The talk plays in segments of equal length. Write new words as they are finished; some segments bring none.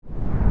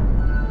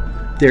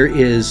there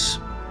is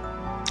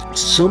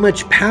so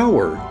much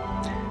power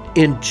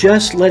in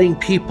just letting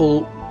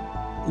people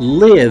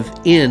live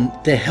in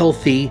the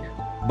healthy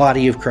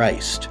body of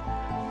Christ,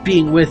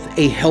 being with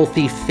a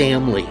healthy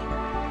family.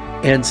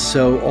 And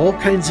so all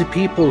kinds of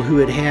people who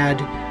had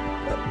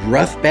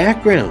rough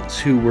backgrounds,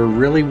 who were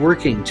really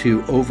working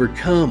to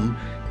overcome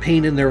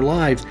pain in their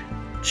lives,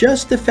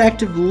 just the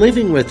fact of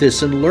living with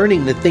this and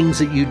learning the things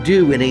that you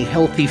do in a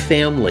healthy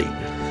family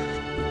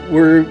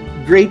were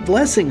great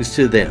blessings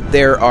to them.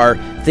 There are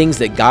things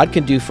that God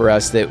can do for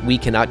us that we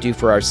cannot do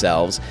for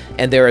ourselves,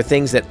 and there are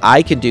things that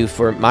I can do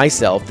for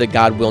myself that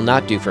God will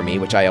not do for me,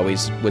 which I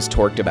always was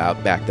torqued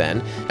about back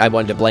then. I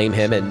wanted to blame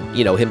him and,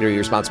 him to be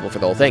responsible for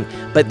the whole thing.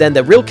 But then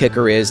the real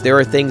kicker is there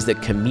are things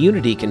that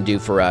community can do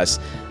for us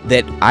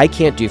that I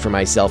can't do for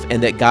myself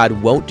and that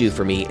God won't do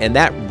for me, and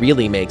that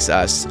really makes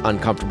us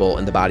uncomfortable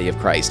in the body of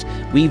Christ.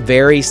 We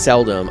very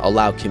seldom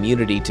allow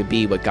community to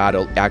be what God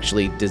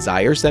actually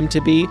desires them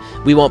to be.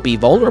 We won't be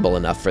vulnerable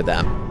enough for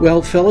them.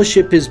 Well,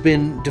 fellowship has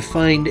been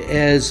defined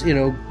as,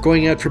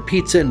 going out for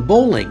pizza and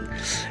bowling,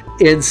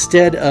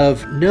 instead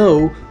of,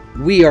 no,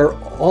 we are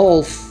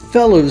all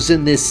fellows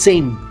in this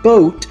same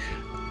boat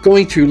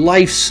going through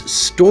life's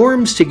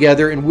storms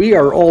together, and we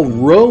are all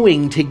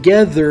rowing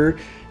together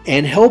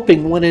and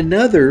helping one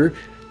another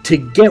to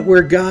get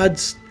where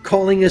God's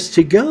calling us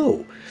to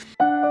go.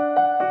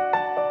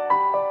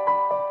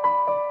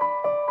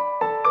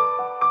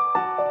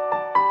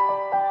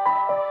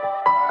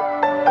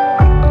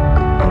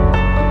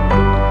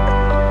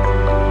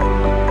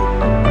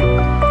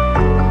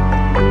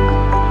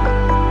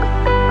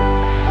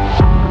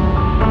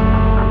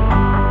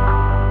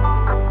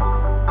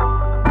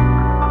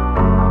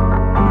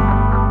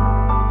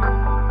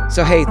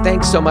 So, hey,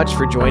 thanks so much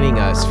for joining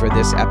us for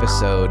this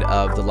episode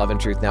of the Love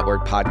and Truth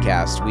Network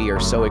podcast. We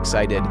are so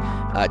excited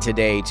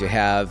today to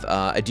have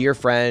a dear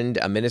friend,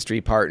 a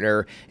ministry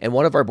partner, and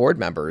one of our board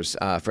members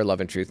for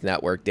Love and Truth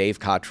Network, Dave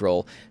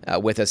Cottrell,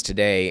 with us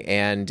today.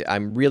 And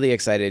I'm really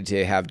excited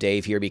to have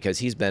Dave here because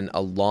he's been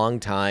a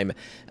long-time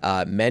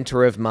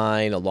mentor of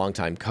mine, a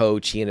long-time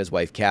coach. He and his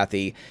wife,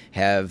 Kathy,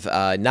 have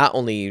not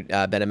only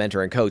been a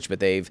mentor and coach,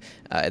 but they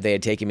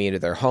had taken me into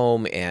their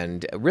home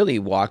and really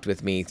walked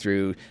with me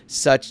through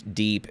such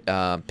deep,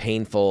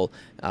 painful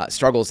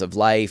struggles of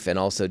life, and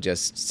also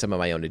just some of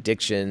my own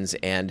addictions.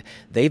 And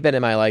they've been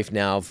in my life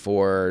now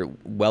for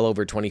well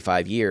over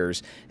 25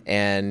 years.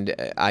 And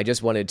I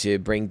just wanted to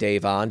bring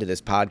Dave on to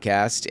this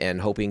podcast,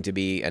 and hoping to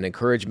be an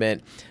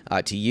encouragement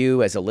to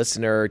you as a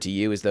listener, to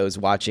you as those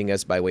watching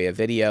us by way of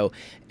video.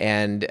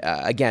 And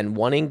again,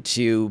 wanting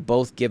to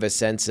both give a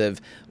sense of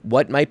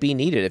what might be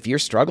needed if you're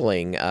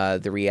struggling.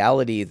 The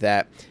reality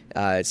that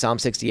Psalm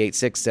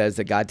 68:6 says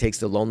that God takes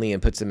the lonely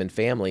and puts them in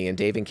family, and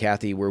Dave and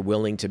Kathy were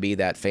willing to be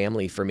that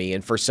family for me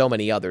and for so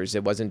many others.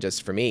 It wasn't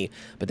just for me,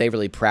 but they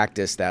really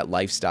practiced that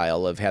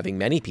lifestyle of having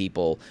many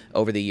people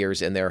over the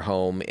years in their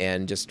home,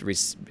 and just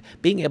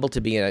being able to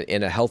be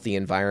in a healthy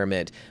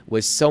environment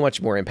was so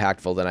much more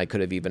impactful than I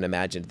could have even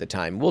imagined at the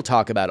time. We'll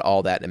talk about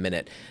all that in a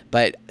minute,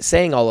 but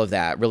saying all of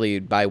that really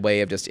by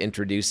way of just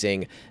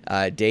introducing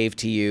Dave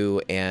to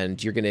you,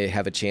 and you're going to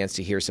have a chance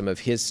to hear some of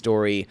his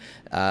story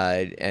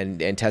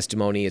and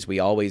testimony, as we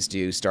always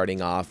do.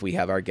 Starting off, we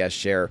have our guests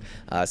share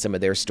some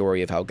of their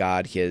story of how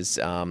God has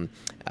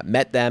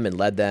met them and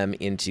led them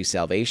into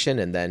salvation,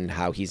 and then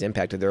how he's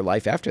impacted their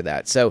life after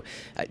that. So,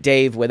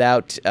 Dave,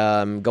 without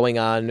going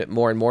on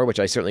more and more, which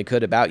I certainly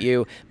could about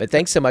you, but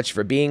thanks so much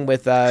for being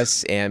with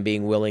us and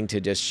being willing to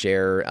just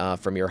share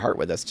from your heart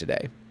with us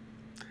today.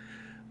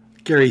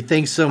 Gary,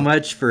 thanks so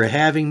much for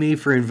having me,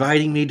 for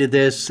inviting me to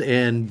this,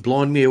 and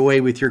blowing me away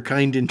with your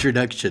kind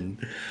introduction.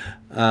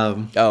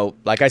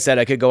 Like I said,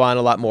 I could go on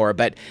a lot more,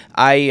 but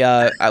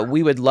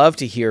we would love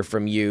to hear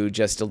from you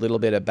just a little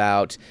bit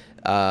about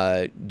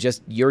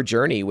just your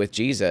journey with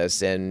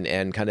Jesus,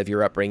 and kind of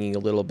your upbringing a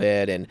little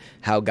bit, and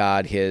how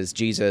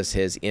Jesus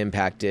has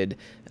impacted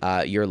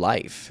your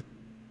life.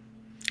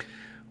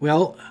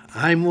 Well,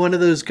 I'm one of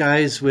those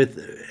guys with,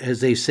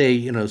 as they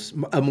say,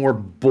 a more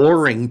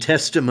boring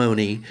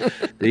testimony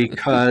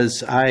because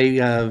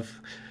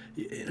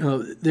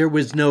there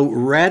was no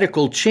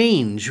radical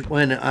change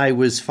when I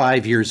was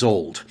 5 years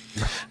old.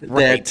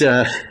 Right.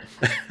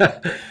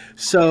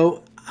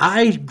 So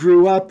I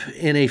grew up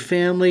in a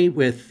family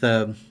with,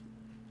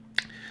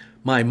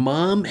 my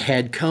mom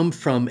had come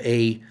from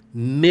a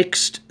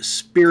mixed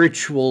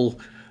spiritual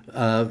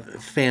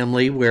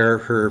family where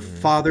her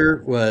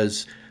father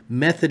was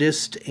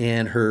Methodist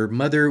and her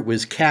mother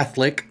was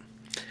Catholic.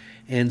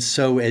 And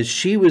so as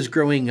she was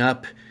growing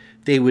up,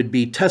 they would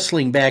be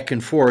tussling back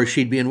and forth.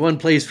 She'd be in one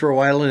place for a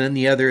while and then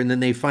the other, and then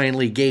they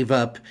finally gave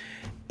up,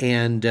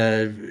 and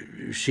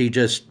she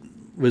just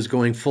was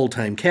going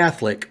full-time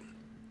Catholic.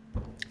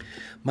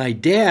 My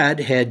dad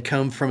had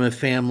come from a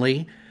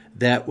family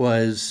that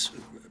was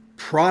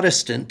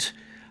Protestant.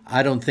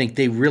 I don't think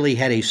they really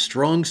had a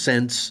strong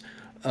sense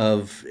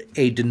of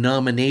a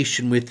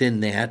denomination within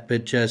that,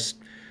 but just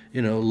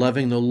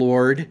loving the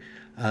Lord.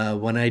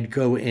 When I'd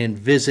go and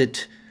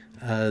visit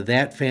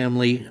that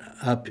family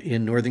up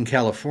in Northern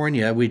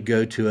California, we'd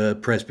go to a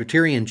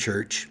Presbyterian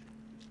church.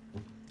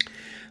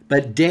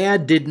 But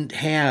Dad didn't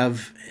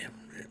have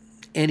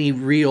any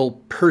real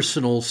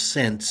personal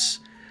sense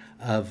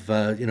of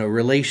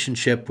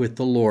relationship with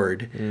the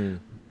Lord,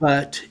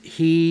 but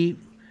he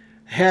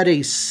had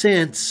a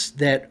sense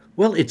that,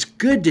 well, it's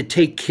good to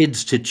take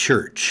kids to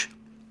church.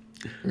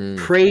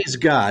 Praise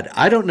God.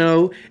 I don't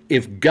know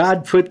if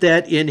God put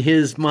that in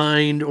his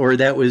mind or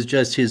that was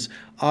just his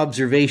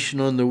observation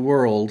on the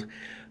world,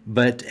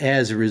 but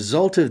as a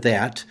result of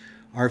that,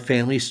 our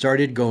family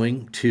started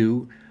going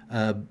to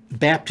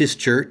Baptist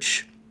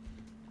church.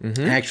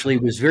 Actually,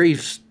 it was very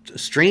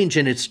strange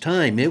in its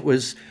time. It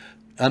was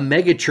a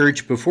mega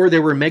church before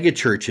there were mega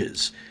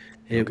churches.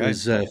 It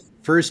was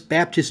First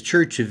Baptist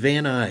Church of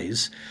Van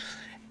Nuys.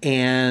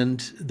 And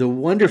the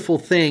wonderful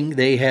thing,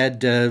 they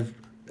had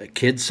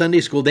kids'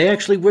 Sunday school. They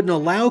actually wouldn't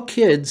allow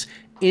kids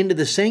into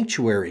the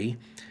sanctuary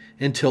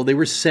until they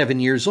were 7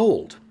 years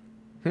old.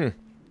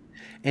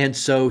 And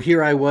so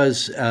here I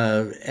was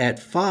at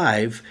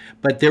 5,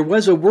 but there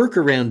was a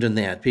workaround in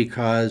that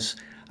because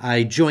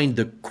I joined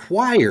the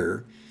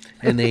choir,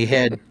 and they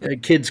had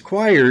kids'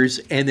 choirs,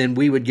 and then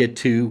we would get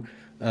to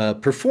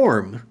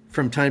perform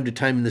from time to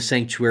time in the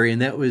sanctuary,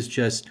 and that was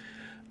just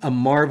a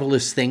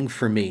marvelous thing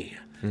for me.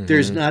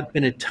 There's not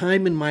been a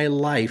time in my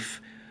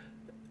life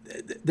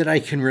that I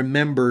can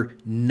remember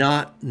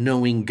not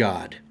knowing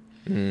God.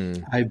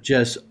 I've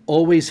just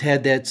always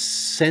had that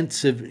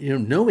sense of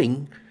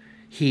knowing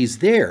he's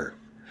there.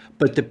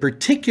 But the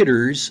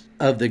particulars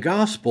of the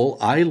gospel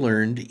I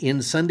learned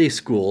in Sunday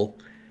school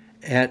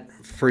at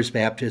First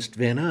Baptist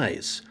Van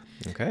Nuys.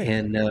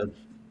 And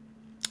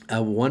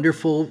a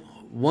wonderful,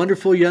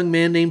 wonderful young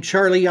man named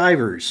Charlie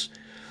Ivers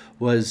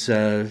was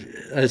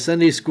a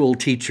Sunday school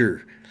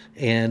teacher.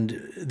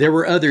 And there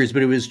were others,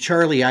 but it was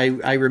Charlie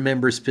I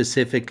remember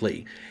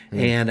specifically.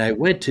 And I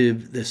went to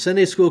the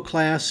Sunday school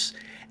class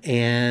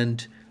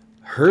and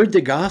heard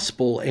the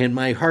gospel, and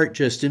my heart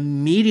just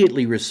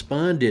immediately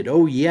responded,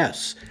 oh,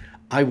 yes,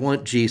 I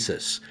want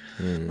Jesus.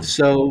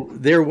 So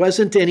there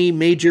wasn't any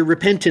major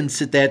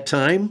repentance at that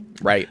time.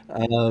 Right.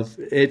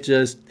 It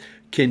just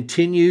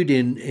continued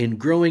in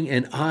growing,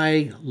 and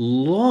I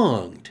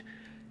longed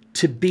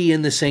to be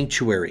in the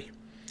sanctuary.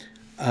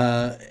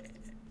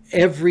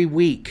 Every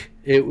week,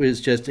 it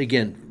was just,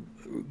 again,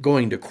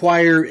 going to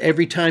choir.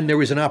 Every time there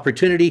was an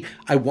opportunity,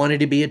 I wanted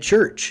to be at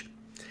church.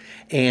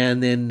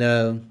 And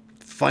then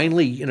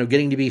finally,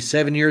 getting to be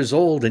 7 years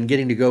old and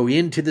getting to go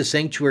into the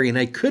sanctuary, and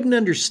I couldn't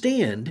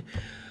understand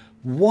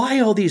why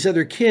all these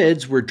other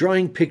kids were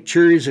drawing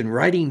pictures and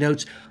writing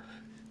notes.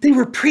 They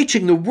were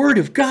preaching the word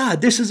of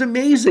God. This is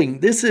amazing.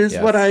 This is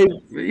what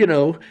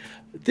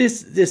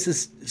this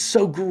is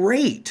so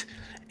great.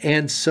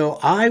 And so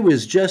I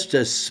was just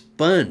a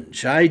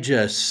sponge. I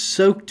just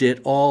soaked it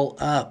all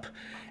up.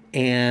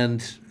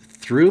 And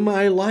through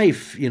my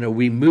life,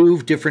 we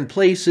moved different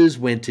places,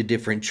 went to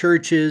different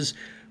churches,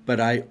 but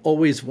I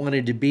always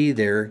wanted to be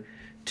there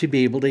to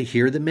be able to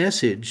hear the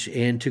message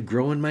and to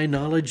grow in my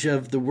knowledge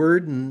of the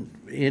word and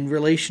in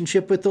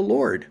relationship with the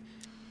Lord.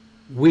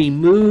 We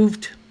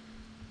moved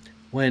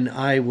when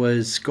I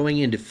was going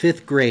into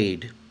 5th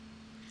grade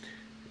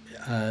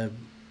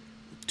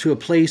to a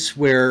place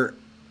where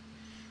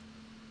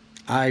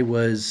I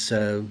was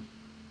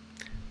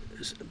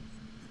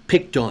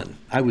picked on.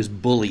 I was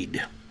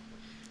bullied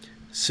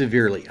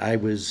severely. I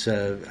was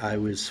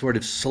sort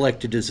of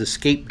selected as a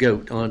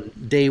scapegoat on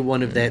day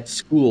one of that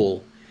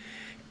school,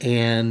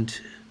 and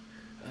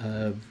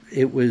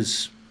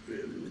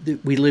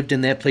we lived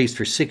in that place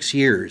for 6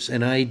 years,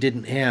 and I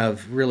didn't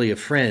have really a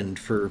friend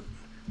for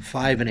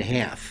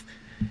 5.5.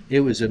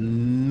 It was a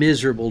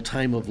miserable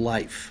time of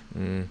life.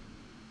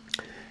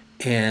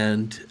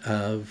 And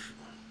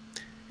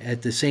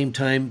at the same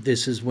time,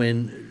 this is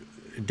when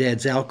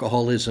Dad's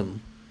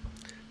alcoholism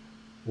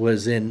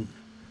was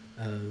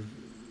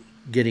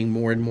getting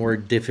more and more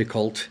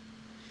difficult.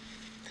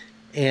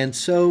 And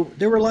so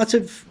there were lots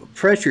of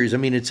pressures. I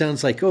mean, it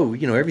sounds like,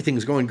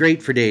 everything's going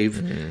great for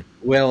Dave.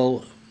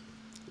 Well,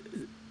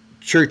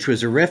 church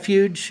was a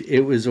refuge.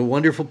 It was a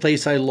wonderful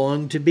place I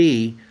longed to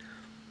be,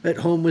 but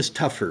home was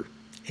tougher,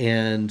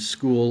 and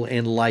school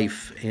and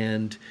life.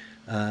 And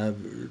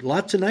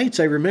lots of nights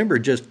I remember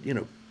just,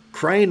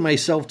 crying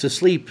myself to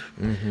sleep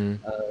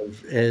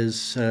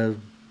as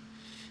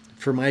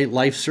for my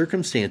life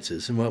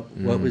circumstances and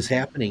what was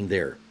happening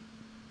there.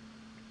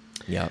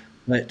 Yeah.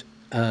 But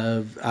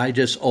I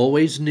just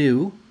always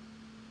knew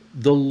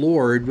the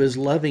Lord was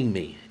loving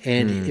me,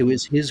 and it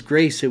was His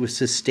grace. It was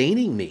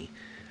sustaining me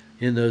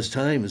in those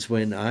times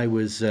when I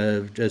was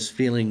just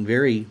feeling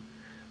very,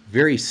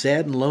 very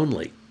sad and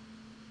lonely.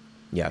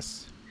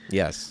 Yes.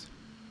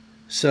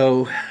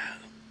 So,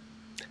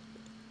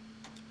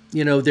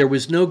 there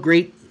was no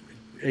great,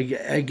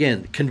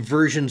 again,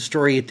 conversion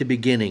story at the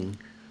beginning,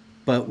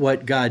 but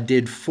what God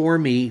did for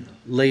me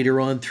later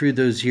on through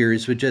those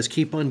years would just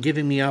keep on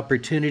giving me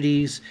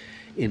opportunities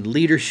in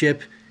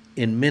leadership,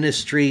 in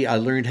ministry. I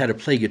learned how to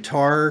play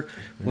guitar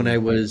when I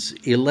was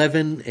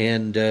 11,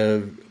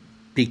 and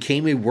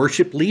became a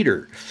worship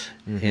leader.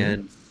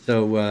 And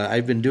so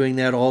I've been doing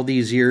that all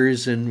these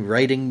years and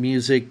writing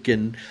music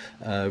and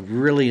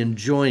really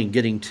enjoying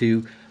getting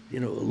to,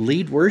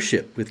 lead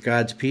worship with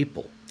God's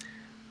people.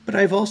 But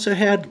I've also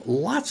had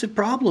lots of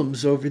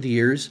problems over the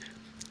years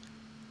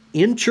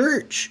in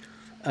church.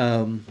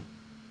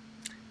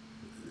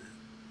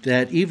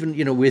 That even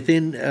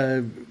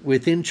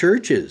within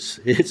churches,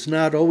 it's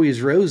not always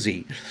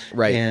rosy,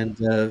 Right. And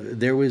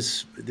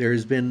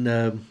there's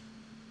been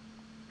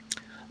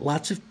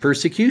lots of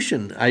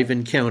persecution I've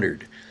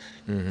encountered.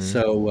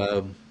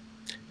 So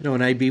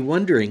and I'd be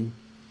wondering,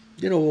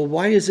 well,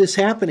 why is this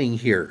happening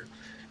here?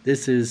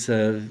 This is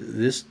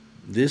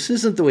this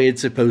isn't the way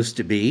it's supposed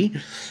to be.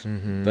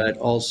 But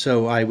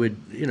also I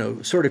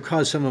would sort of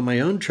cause some of my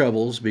own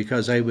troubles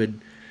because I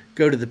would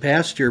go to the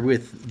pastor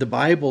with the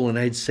Bible and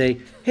I'd say,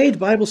 hey, the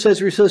Bible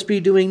says we're supposed to be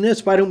doing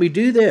this. Why don't we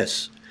do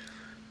this?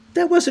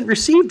 That wasn't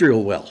received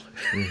real well.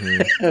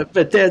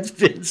 But that's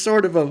been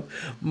sort of a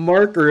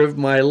marker of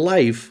my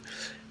life.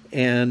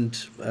 And,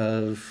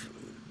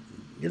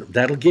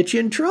 that'll get you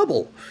in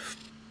trouble.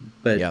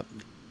 But Yep.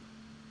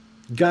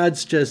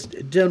 God's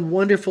just done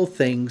wonderful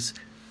things.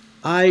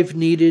 I've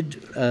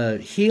needed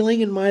healing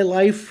in my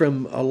life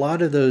from a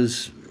lot of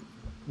those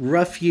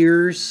rough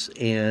years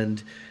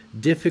and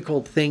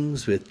difficult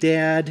things with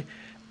Dad,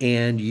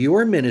 and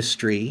your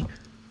ministry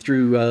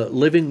through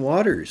Living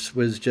Waters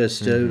was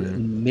just a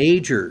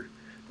major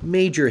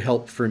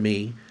help for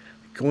me,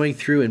 going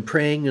through and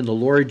praying and the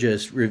Lord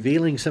just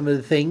revealing some of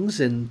the things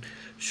and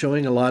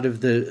showing a lot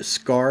of the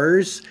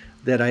scars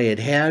that I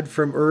had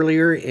from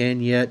earlier,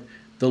 and yet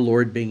the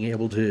Lord being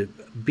able to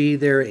be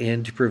there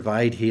and to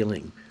provide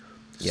healing.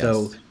 Yes.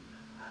 So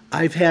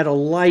I've had a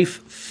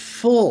life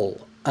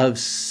full of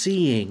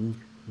seeing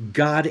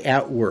God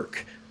at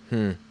work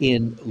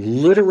in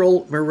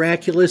literal,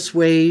 miraculous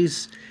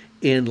ways,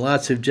 in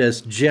lots of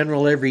just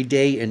general,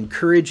 everyday,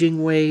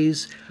 encouraging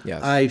ways.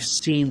 Yes. I've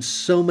seen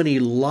so many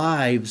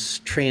lives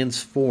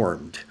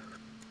transformed.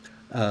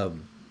 I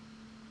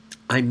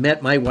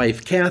met my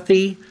wife,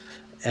 Kathy,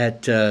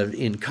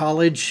 in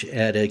college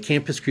at a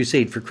Campus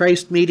Crusade for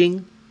Christ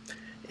meeting,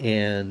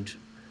 and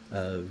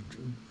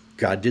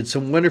God did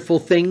some wonderful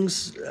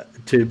things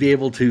to be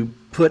able to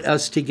put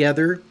us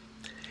together.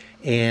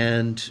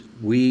 And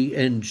we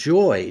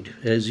enjoyed,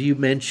 as you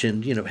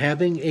mentioned,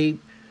 having a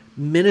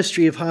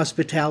ministry of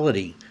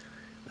hospitality.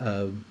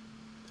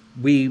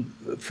 We,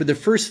 for the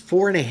first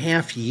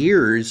 4.5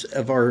 years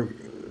of our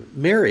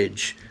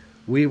marriage,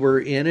 we were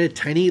in a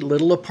tiny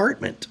little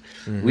apartment.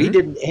 We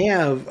didn't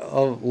have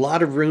a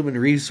lot of room and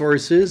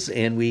resources,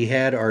 and we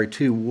had our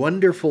 2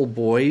 wonderful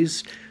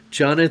boys,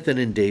 Jonathan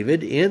and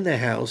David, in the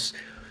house,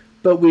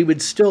 but we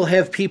would still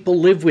have people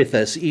live with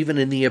us, even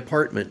in the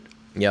apartment.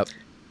 Yep.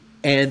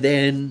 And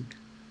then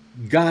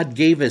God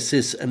gave us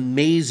this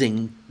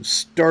amazing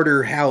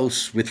starter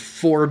house with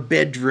 4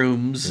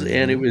 bedrooms,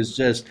 and it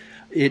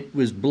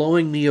was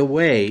blowing me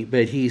away.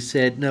 But he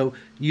said, no,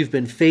 you've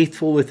been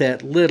faithful with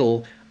that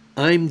little.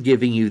 I'm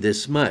giving you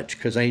this much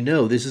because I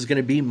know this is going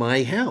to be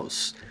my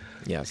house.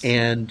 Yes.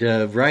 And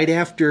right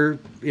after,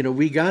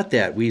 we got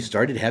that, we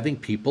started having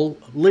people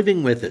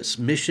living with us,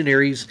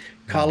 missionaries,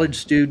 college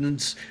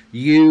students,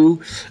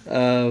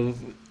 so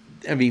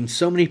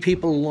many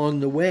people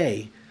along the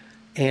way.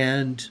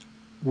 And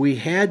we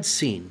had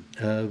seen,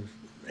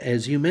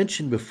 as you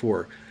mentioned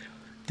before,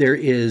 there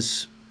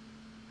is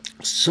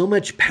so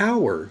much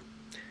power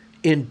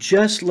in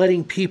just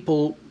letting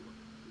people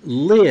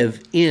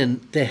live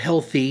in the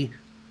healthy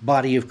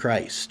body of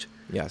Christ.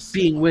 Yes.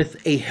 Being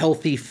with a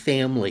healthy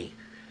family.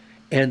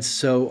 And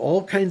so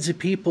all kinds of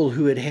people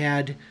who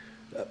had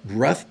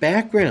rough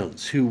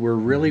backgrounds, who were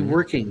really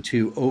working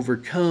to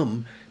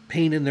overcome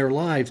pain in their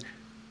lives,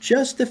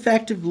 just the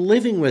fact of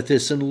living with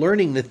us and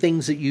learning the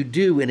things that you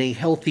do in a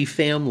healthy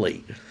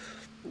family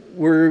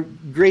were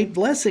great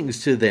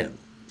blessings to them.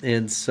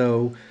 And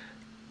so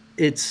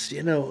it's,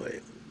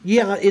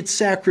 it's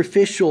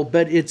sacrificial,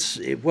 but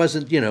it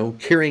wasn't,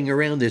 carrying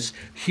around this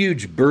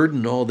huge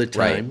burden all the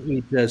time. Right.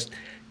 We just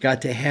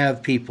got to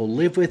have people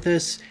live with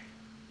us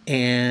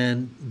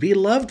and be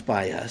loved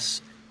by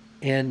us.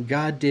 And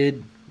God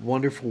did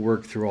wonderful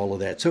work through all of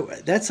that. So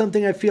that's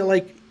something I feel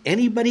like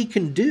anybody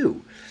can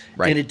do.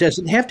 Right. And it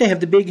doesn't have to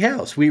have the big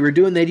house. We were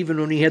doing that even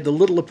when we had the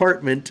little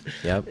apartment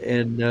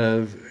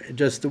and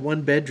just the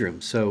 1 bedroom.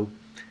 So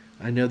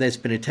I know that's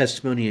been a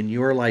testimony in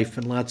your life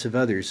and lots of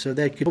others. So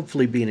that could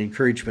hopefully be an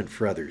encouragement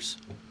for others.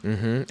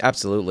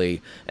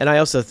 Absolutely. And I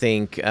also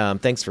think,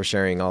 thanks for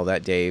sharing all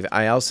that, Dave.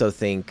 I also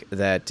think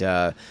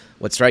that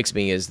what strikes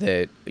me is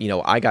that,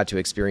 I got to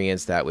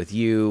experience that with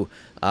you,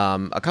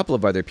 a couple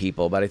of other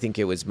people, but I think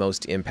it was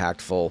most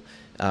impactful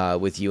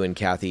with you and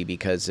Kathy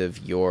because of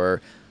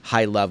your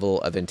high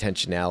level of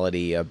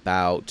intentionality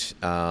about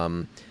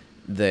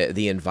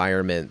the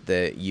environment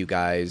that you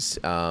guys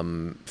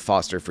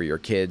foster for your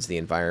kids, the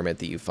environment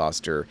that you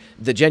foster,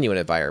 the genuine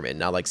environment,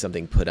 not like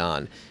something put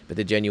on, but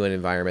the genuine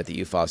environment that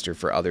you foster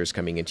for others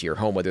coming into your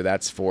home, whether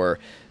that's for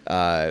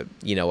a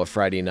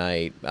Friday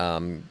night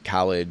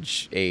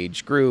college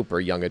age group or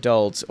young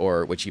adults,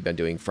 or which you've been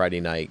doing Friday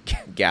night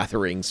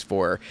gatherings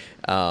for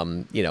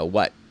 30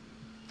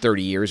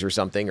 years or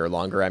something or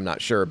longer, I'm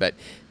not sure, but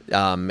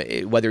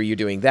whether you're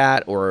doing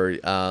that or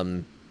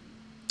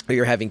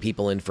you're having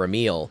people in for a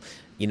meal,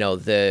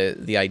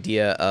 the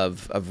idea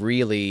of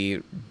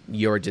really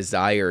your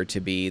desire to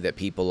be that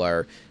people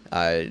are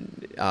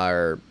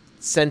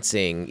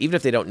sensing, even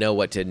if they don't know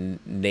what to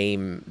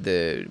name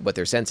what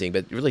they're sensing,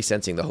 but really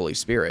sensing the Holy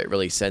Spirit,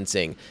 really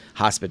sensing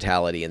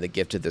hospitality and the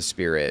gift of the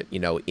Spirit,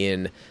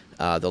 in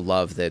the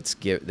love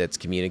that's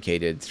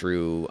communicated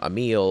through a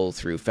meal,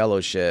 through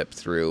fellowship,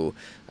 through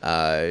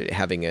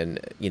having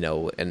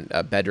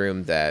a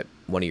bedroom that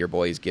one of your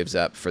boys gives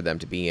up for them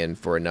to be in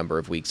for a number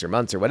of weeks or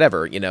months or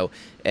whatever,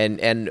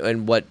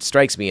 and what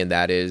strikes me in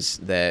that is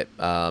that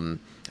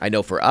I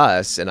know for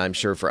us, and I'm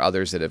sure for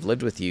others that have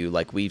lived with you,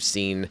 like we've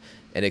seen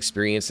and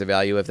experienced the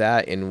value of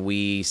that, and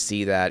we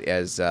see that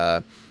as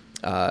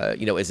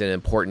is an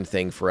important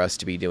thing for us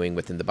to be doing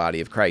within the body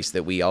of Christ,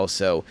 that we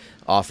also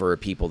offer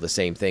people the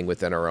same thing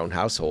within our own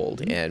household.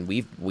 Mm-hmm. And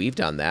we've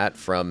done that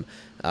from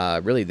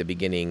really the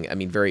beginning. I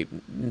mean,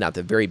 not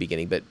the very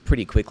beginning, but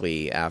pretty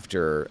quickly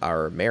after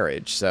our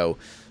marriage. So,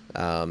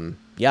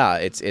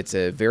 it's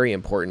a very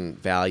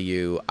important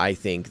value, I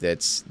think,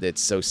 that's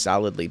so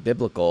solidly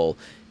biblical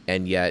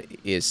and yet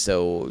is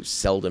so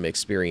seldom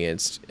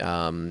experienced,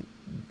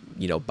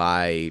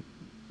 by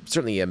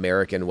certainly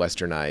American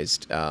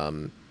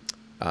westernized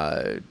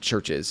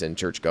churches and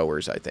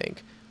churchgoers, I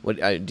think.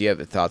 Do you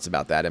have thoughts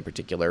about that in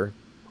particular?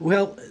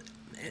 Well,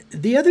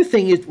 the other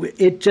thing is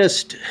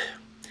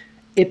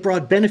it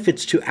brought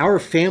benefits to our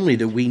family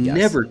that we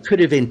never could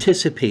have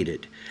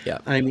anticipated. Yeah.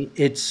 I mean,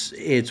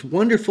 it's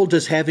wonderful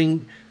just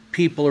having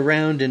people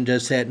around and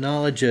just that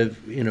knowledge of,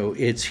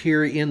 it's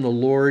here in the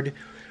Lord.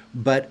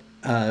 But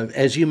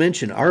as you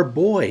mentioned, our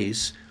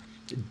boys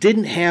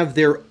didn't have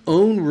their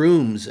own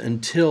rooms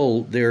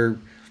until their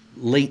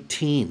late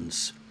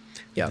teens.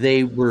 Yeah.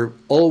 They were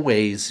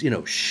always,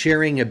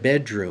 sharing a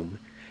bedroom.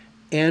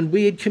 And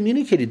we had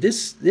communicated,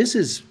 this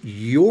is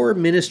your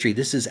ministry.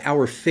 This is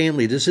our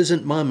family. This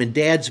isn't mom and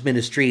dad's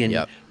ministry. And,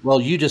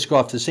 you just go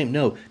off the same.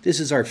 No, this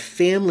is our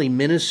family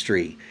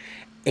ministry.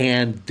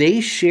 And they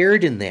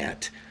shared in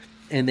that.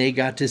 And they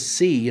got to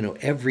see,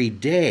 every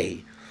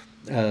day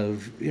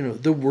of,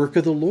 the work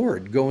of the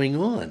Lord going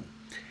on.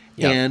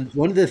 Yep. And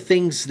one of the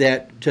things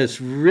that just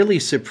really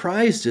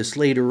surprised us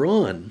later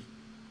on,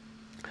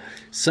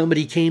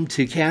 somebody came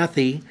to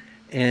Kathy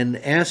and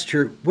asked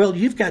her, well,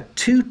 you've got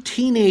two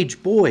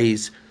teenage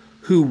boys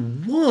who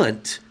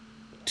want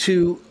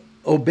to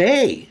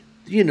obey.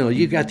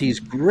 You got these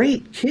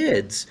great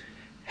kids.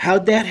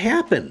 How'd that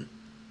happen?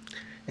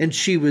 And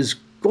she was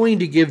going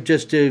to give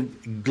just a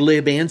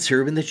glib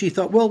answer, and then she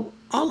thought, well,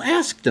 I'll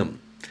ask them.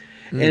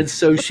 And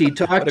so she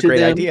talked what a to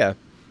great them. Idea.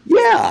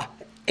 Yeah.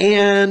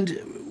 And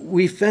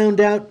we found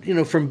out,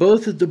 from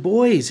both of the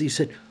boys, he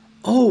said,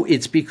 oh,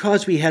 it's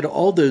because we had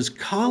all those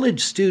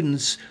college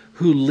students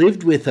who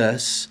lived with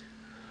us,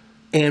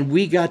 and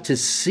we got to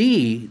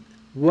see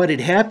what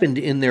had happened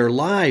in their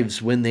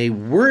lives when they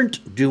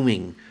weren't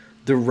doing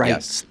the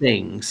right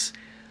things.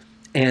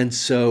 And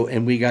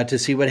we got to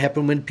see what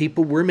happened when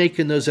people were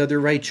making those other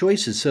right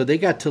choices. So they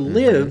got to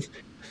live,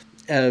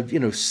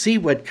 see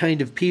what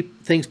kind of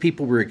things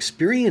people were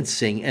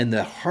experiencing and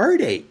the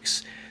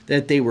heartaches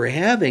that they were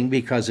having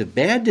because of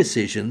bad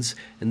decisions.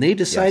 And they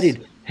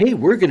decided, hey,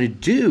 we're going to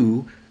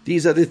do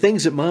these other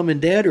things that mom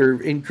and dad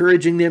are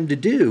encouraging them to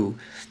do,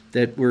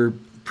 that were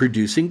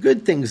producing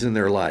good things in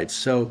their lives.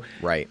 So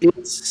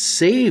it's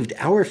saved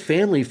our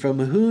family from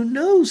who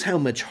knows how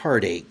much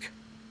heartache.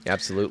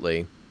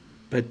 Absolutely.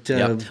 But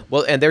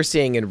well, and they're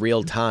seeing in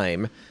real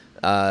time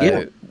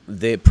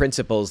the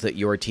principles that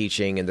you're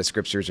teaching and the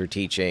scriptures are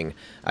teaching.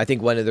 I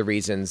think one of the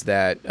reasons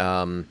that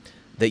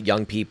that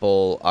young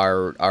people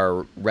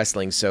are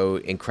wrestling so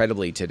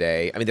incredibly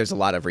today. I mean, there's a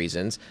lot of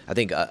reasons. I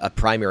think a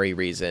primary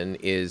reason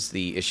is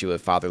the issue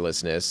of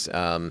fatherlessness.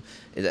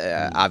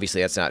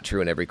 Obviously, that's not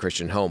true in every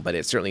Christian home, but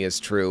it certainly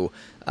is true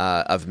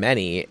of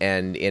many.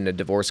 And in a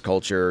divorce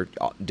culture,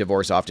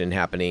 divorce often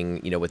happening,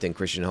 within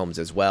Christian homes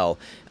as well.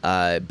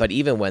 But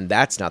even when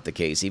that's not the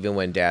case, even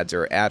when dads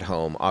are at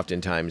home,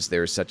 oftentimes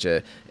there's such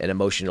an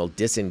emotional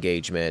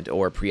disengagement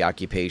or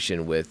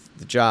preoccupation with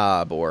the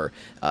job or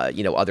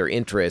other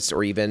interests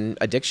or even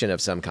addiction of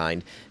some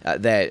kind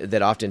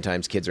that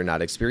oftentimes kids are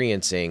not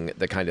experiencing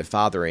the kind of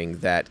fathering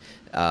that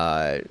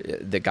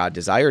God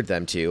desired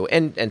them to,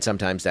 and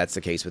sometimes that's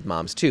the case with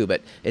moms too.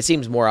 But it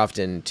seems more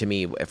often to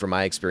me, from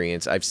my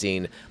experience, I've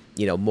seen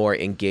more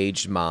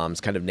engaged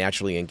moms, kind of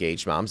naturally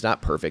engaged moms,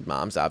 not perfect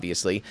moms,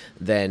 obviously,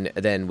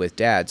 than with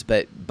dads.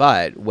 But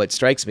what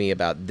strikes me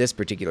about this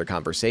particular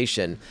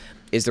conversation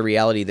is the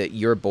reality that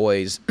your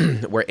boys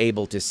were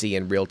able to see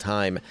in real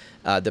time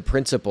the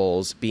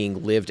principles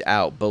being lived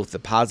out, both the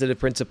positive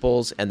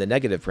principles and the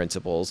negative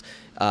principles,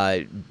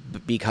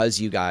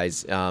 because you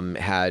guys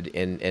had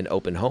an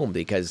open home,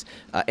 because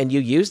and you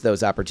used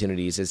those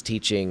opportunities as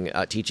teaching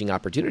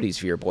opportunities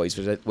for your boys,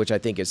 which I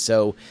think is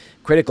so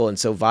critical and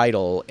so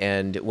vital.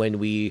 And when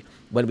we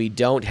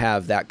don't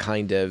have that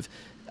kind of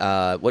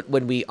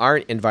when we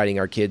aren't inviting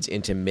our kids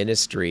into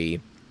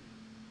ministry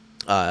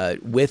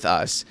with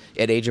us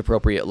at age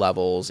appropriate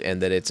levels,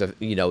 and that it's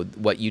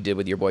what you did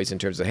with your boys in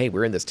terms of, hey,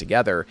 we're in this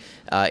together,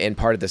 and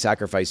part of the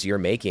sacrifice you're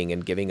making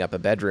and giving up a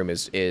bedroom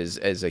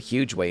is a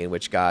huge way in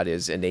which God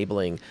is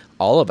enabling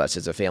all of us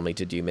as a family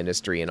to do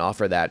ministry and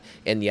offer that.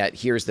 And yet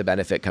here's the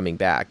benefit coming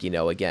back,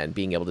 again,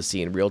 being able to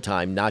see in real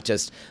time, not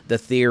just the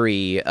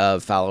theory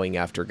of following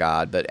after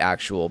God, but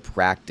actual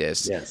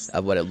practice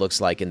of what it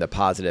looks like in the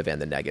positive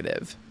and the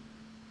negative.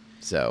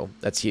 So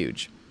that's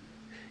huge.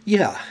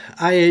 Yeah,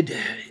 I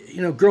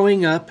had,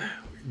 growing up,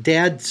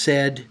 Dad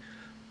said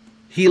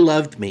he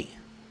loved me.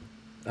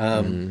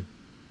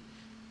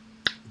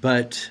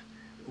 But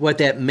what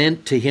that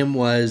meant to him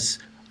was,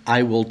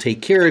 I will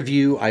take care of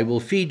you, I will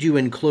feed you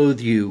and clothe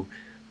you,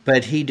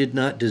 but he did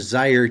not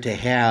desire to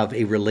have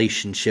a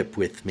relationship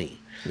with me.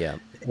 Yeah.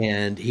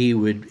 And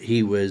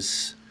he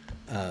was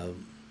a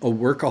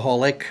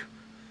workaholic,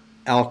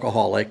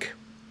 alcoholic,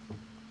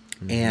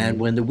 and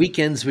when the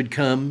weekends would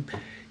come,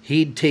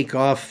 he'd take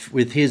off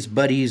with his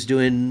buddies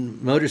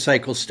doing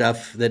motorcycle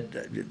stuff that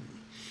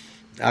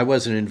I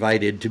wasn't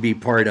invited to be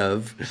part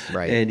of.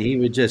 Right. And he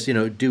would just,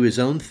 do his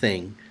own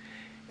thing.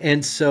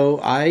 And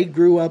so I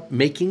grew up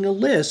making a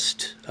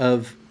list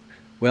of,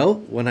 well,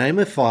 when I'm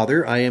a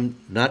father, I am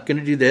not going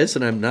to do this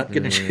and I'm not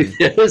going to do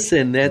this.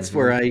 And that's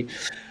where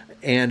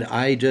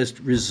I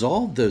just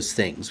resolved those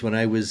things. When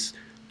I was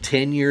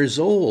 10 years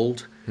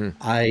old,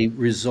 I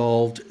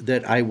resolved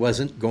that I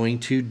wasn't going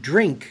to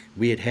drink.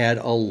 We had had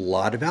a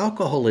lot of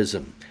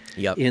alcoholism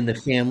in the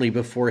family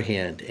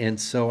beforehand. And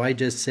so I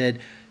just said,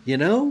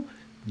 none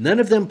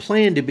of them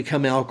planned to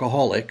become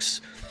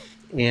alcoholics.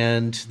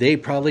 And they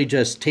probably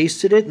just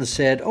tasted it and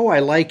said, oh, I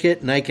like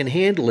it and I can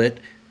handle it.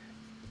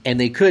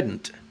 And they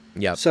couldn't.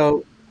 Yep.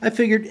 So I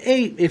figured,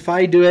 hey, if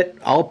I do it,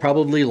 I'll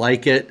probably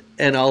like it.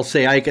 And I'll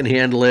say I can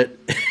handle it.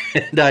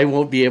 And I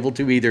won't be able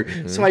to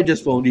either. So I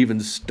just won't even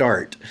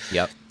start.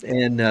 Yep.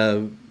 And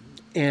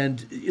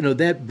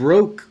that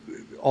broke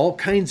all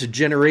kinds of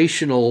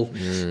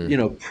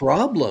generational,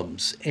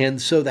 problems.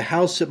 And so the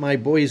house that my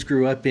boys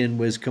grew up in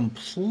was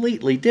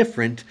completely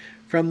different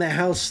from the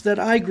house that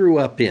I grew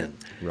up in.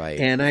 Right.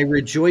 And I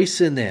rejoice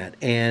in that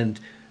and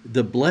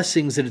the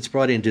blessings that it's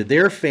brought into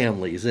their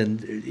families.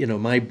 And,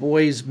 my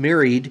boys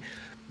married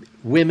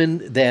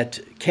women that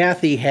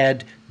Kathy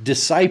had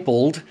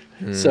discipled.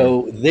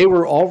 So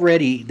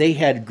they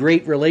had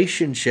great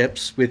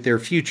relationships with their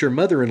future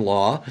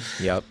mother-in-law.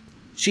 Yep.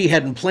 She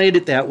hadn't planned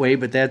it that way,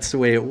 but that's the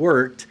way it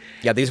worked.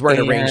 Yeah, these weren't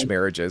arranged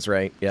marriages,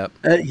 right? Yep.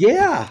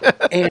 Yeah.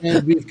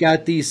 And we've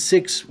got these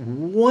 6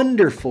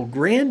 wonderful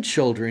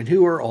grandchildren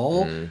who are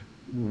all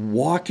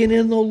walking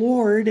in the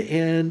Lord,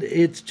 and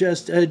it's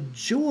just a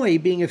joy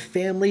being a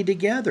family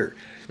together.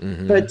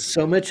 But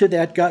so much of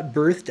that got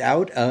birthed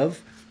out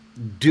of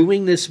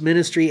doing this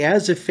ministry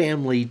as a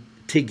family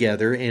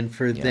together, and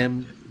for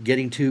them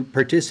getting to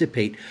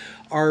participate.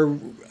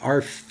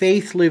 Our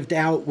faith lived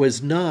out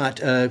was not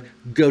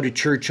go to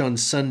church on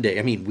Sunday.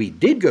 I mean, we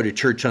did go to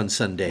church on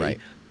Sunday,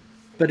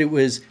 but it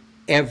was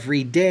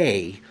every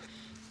day,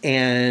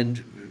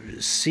 and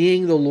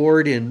seeing the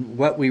Lord in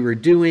what we were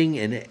doing.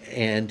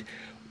 And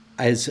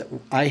as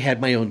I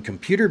had my own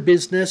computer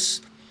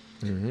business,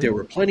 there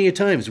were plenty of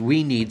times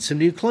we need some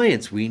new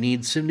clients, we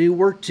need some new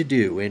work to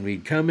do, and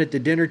we'd come at the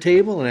dinner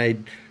table and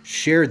I'd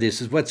share,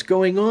 this is what's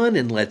going on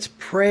and let's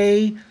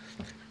pray.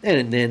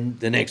 And then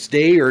the next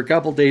day or a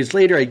couple days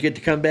later, I'd get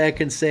to come back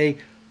and say,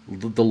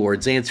 the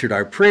Lord's answered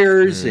our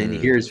prayers and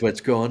here's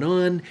what's going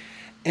on.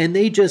 And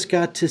they just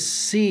got to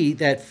see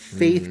that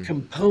faith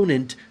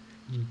component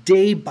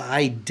day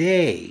by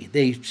day.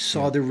 They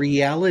saw the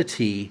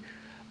reality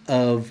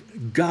of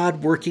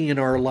God working in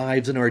our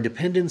lives and our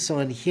dependence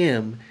on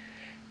Him.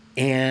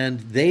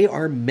 And they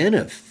are men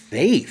of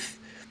faith,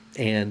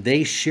 and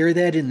they share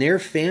that in their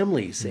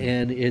families.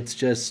 And it's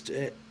just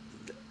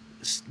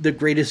the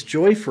greatest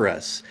joy for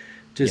us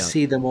to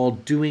see them all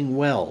doing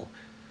well.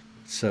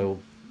 So,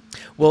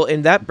 well,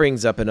 and that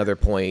brings up another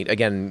point.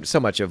 Again, so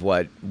much of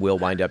what we'll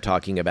wind up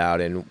talking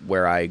about and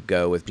where I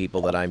go with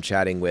people that I'm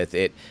chatting with,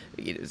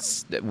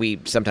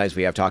 sometimes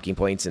we have talking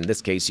points. In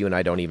this case, you and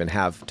I don't even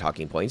have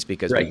talking points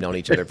because we've known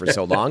each other for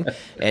so long.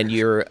 And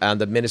you're on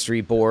the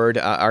ministry board,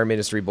 our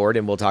ministry board,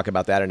 and we'll talk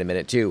about that in a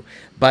minute too.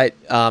 But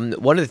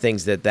one of the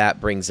things that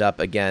brings up,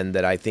 again,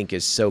 that I think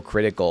is so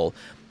critical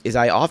is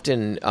I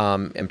often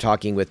am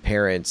talking with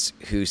parents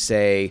who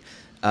say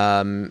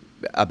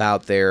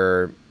about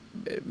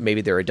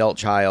maybe their adult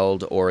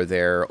child or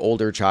their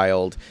older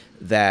child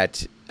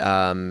that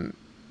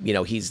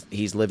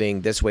he's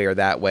living this way or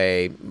that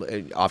way.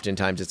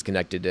 Oftentimes it's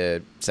connected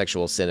to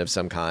sexual sin of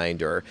some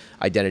kind or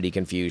identity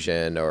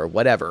confusion or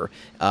whatever.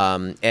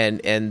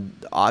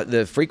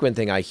 The frequent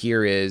thing I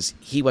hear is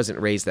he wasn't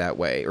raised that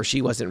way, or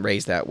she wasn't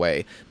raised that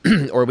way,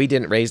 or we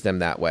didn't raise them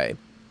that way.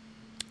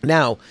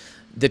 Now,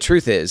 the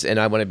truth is, and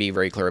I want to be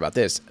very clear about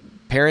this,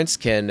 parents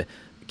can,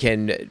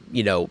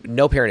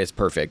 no parent is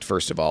perfect,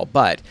 first of all,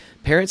 but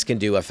parents can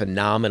do a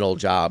phenomenal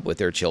job with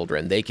their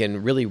children. They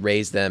can really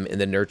raise them in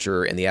the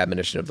nurture and the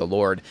admonition of the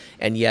Lord,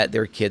 and yet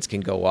their kids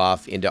can go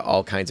off into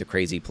all kinds of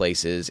crazy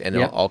places and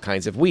all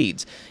kinds of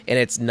weeds. And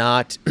it's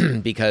not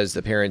because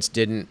the parents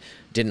didn't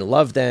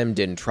love them,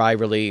 didn't try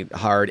really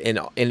hard, and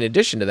in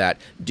addition to that,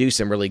 do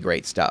some really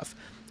great stuff.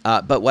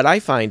 But what I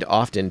find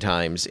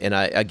oftentimes, and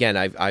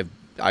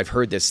I've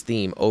heard this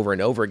theme over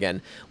and over again.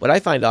 What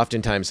I find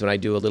oftentimes when I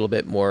do a little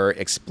bit more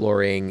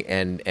exploring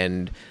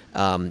and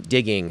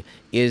digging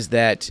is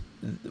that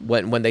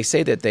when they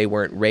say that they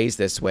weren't raised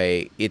this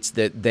way, it's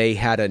that they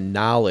had a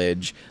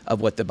knowledge of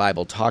what the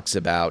Bible talks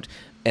about.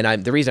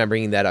 And the reason I'm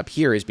bringing that up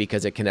here is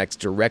because it connects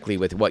directly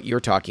with what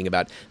you're talking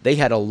about. They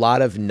had a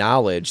lot of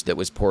knowledge that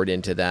was poured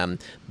into them,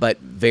 but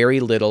very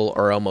little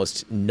or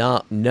almost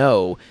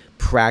no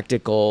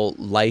practical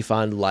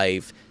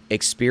life-on-life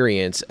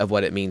experience of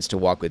what it means to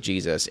walk with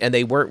Jesus. And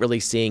they weren't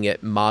really seeing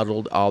it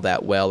modeled all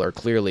that well or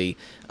clearly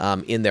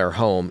in their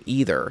home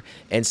either.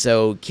 And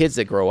so kids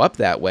that grow up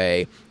that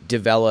way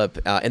develop,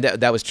 and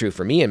that was true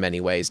for me in many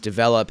ways,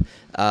 develop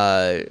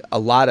a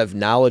lot of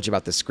knowledge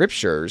about the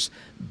scriptures,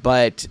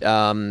 but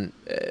with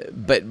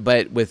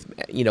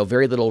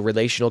very little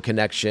relational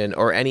connection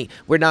or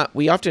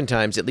we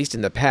oftentimes, at least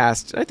in the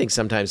past, I think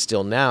sometimes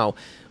still now,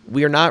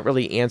 we are not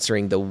really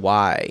answering the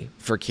why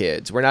for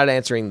kids. We're not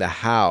answering the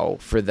how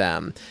for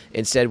them.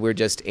 Instead, we're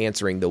just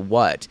answering the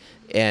what.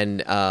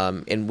 And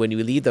when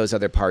you leave those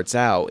other parts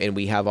out and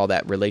we have all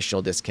that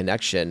relational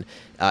disconnection,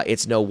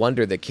 it's no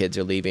wonder that kids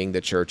are leaving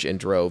the church in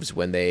droves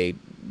when they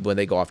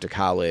go off to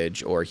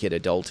college or hit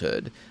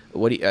adulthood.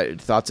 What do you,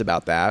 thoughts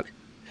about that?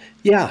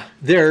 Yeah,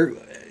 the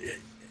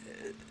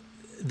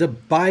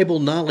Bible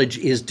knowledge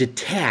is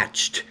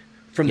detached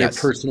from their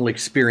personal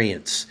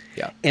experience.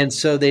 Yeah. And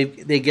so they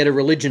get a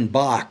religion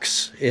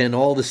box and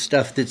all the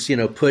stuff that's,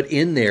 put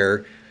in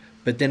there,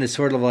 but then it's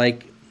sort of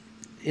like,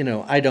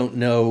 I don't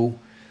know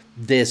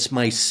this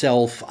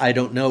myself. I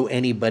don't know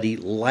anybody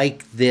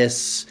like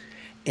this.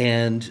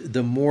 And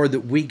the more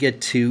that we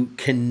get to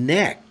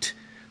connect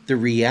the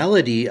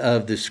reality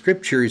of the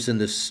scriptures and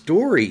the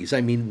stories,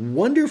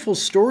 wonderful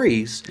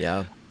stories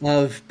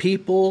of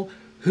people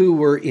who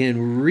were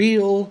in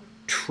real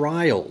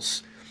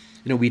trials.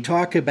 We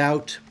talk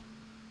about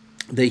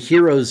the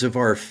heroes of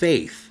our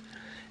faith,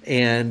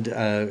 and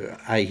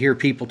I hear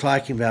people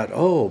talking about,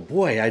 oh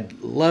boy,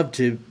 I'd love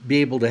to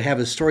be able to have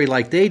a story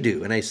like they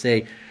do. And I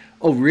say,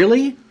 oh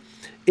really?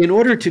 In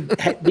order to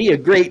be a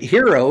great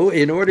hero,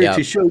 in order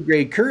to show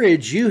great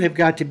courage, you have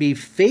got to be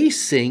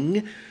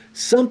facing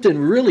something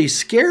really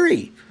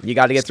scary. You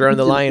got to get thrown in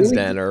the lion's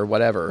den or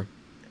whatever.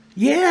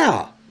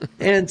 Yeah.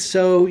 And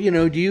so,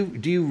 do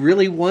you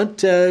really want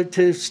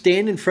to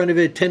stand in front of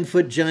a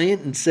 10-foot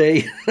giant and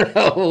say,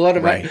 oh, what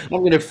am I? I'm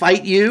going to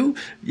fight you?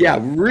 Yeah,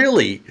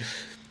 really.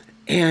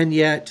 And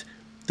yet,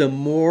 the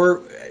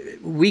more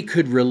we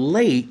could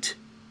relate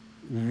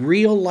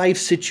real life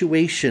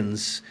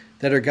situations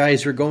that our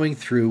guys are going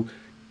through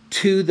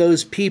to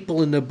those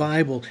people in the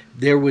Bible,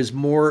 there was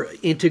more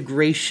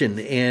integration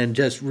and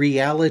just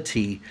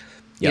reality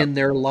in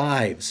their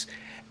lives.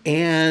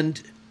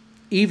 And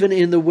even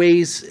in the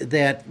ways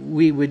that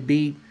we would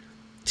be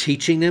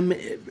teaching them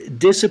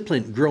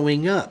discipline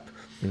growing up.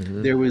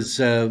 Mm-hmm. There was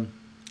a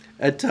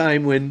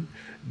time when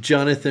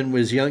Jonathan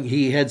was young.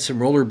 He had some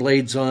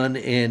rollerblades on,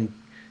 and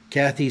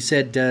Kathy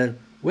said,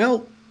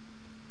 well,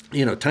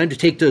 time to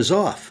take those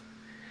off.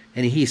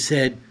 And he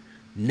said,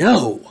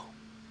 no.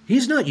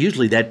 He's not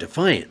usually that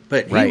defiant,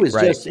 but he was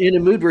just in a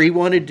mood where he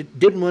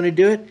didn't want to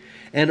do it.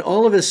 And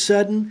all of a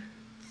sudden,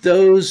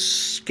 those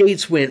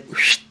skates went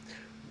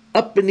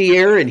up in the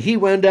air, and he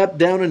wound up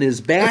down on his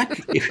back.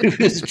 It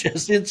was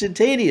just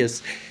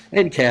instantaneous.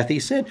 And Kathy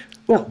said,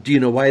 well, do you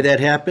know why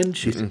that happened?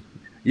 She said,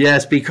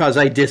 yes, because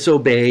I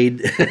disobeyed.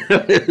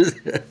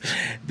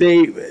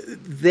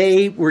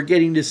 They were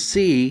getting to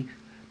see,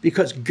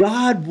 because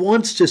God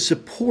wants to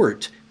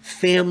support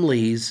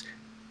families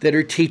that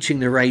are teaching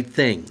the right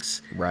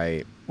things.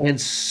 Right.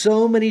 And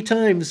so many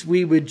times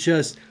we would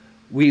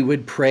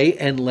pray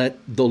and let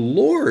the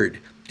Lord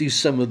do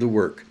some of the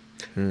work.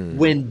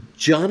 When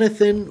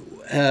Jonathan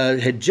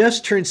had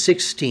just turned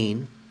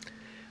 16,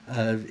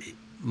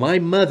 my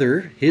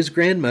mother, his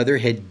grandmother,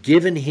 had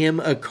given him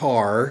a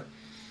car,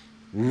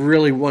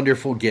 really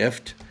wonderful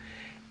gift.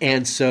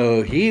 And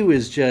so he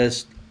was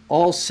just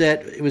all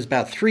set. It was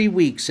about 3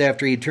 weeks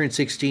after he turned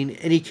 16,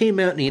 and he came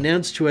out and he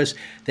announced to us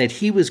that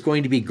he was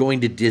going to be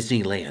going to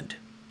Disneyland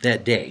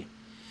that day.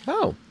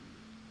 Oh,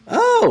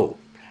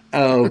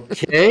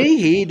 okay.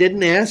 He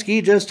didn't ask.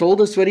 He just told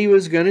us what he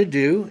was going to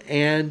do.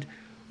 And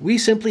we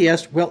simply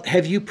asked, well,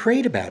 have you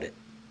prayed about it?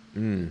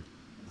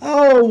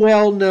 Oh,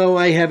 well, no,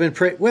 I haven't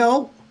prayed.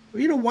 Well,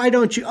 why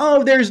don't you?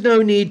 Oh, there's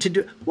no need to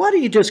do. Why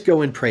don't you just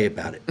go and pray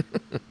about it?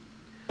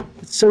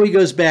 So he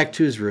goes back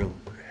to his room.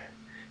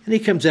 And he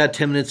comes out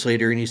 10 minutes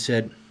later and he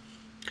said,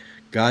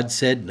 God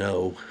said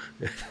no.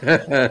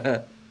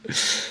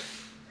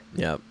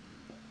 Yeah.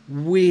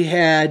 We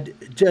had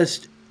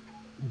just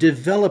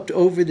developed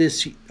over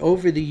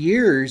the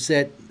years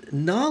that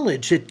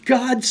knowledge that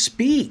God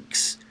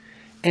speaks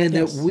and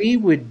Yes. that we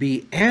would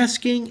be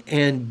asking,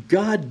 and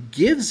God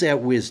gives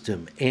that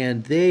wisdom,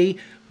 and they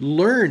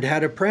learned how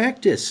to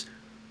practice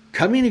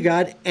coming to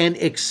God and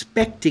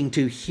expecting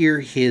to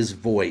hear his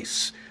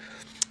voice.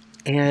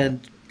 And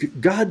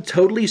God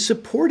totally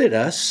supported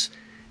us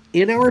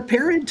in our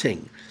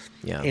parenting.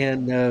 Yeah.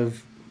 And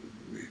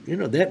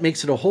that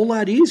makes it a whole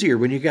lot easier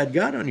when you got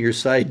God on your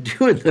side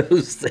doing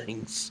those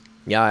things.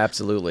 Yeah,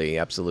 absolutely,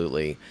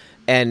 absolutely.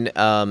 And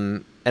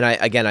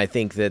I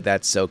think that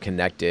that's so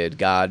connected.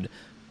 God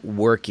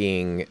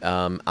working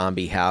on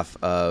behalf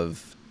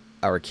of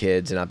our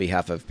kids and on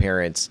behalf of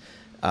parents,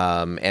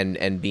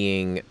 and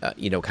being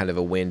kind of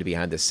a wind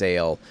behind the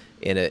sail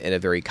in a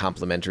very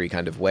complimentary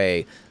kind of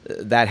way.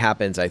 That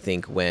happens, I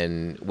think,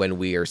 when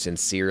we are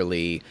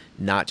sincerely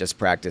not just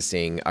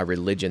practicing a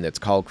religion that's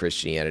called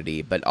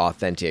Christianity, but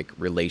authentic,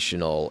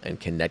 relational, and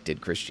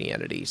connected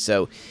Christianity.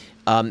 So,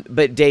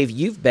 but Dave,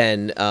 you've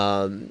been,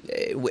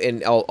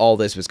 and all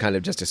this was kind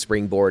of just a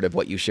springboard of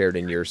what you shared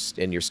in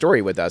your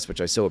story with us,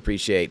 which I so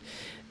appreciate.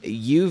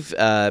 You've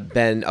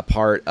been a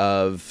part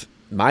of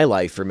my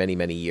life for many,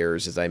 many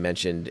years, as I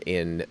mentioned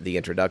in the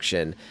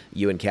introduction.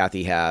 You and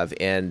Kathy have,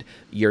 and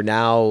you're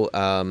now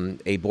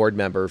a board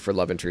member for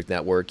Love and Truth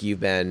Network. You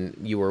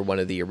were one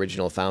of the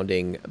original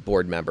founding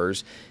board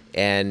members,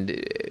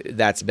 and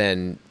that's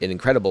been an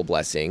incredible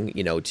blessing,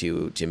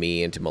 to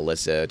me and to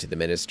Melissa, to the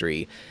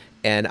ministry.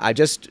 And I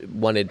just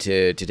wanted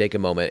to take a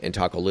moment and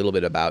talk a little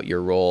bit about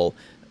your role,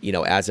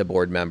 as a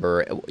board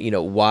member.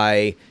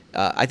 Why.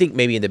 I think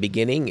maybe in the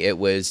beginning it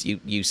was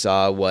you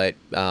saw what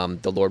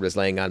the Lord was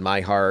laying on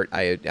my heart.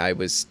 I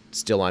was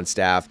still on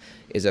staff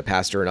as a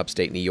pastor in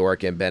upstate New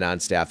York and been on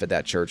staff at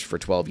that church for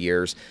 12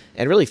 years,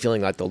 and really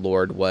feeling like the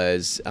Lord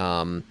was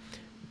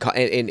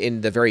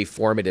in the very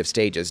formative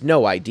stages.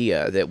 No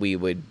idea that we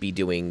would be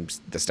doing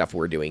the stuff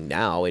we're doing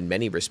now in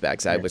many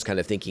respects. I was kind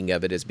of thinking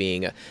of it as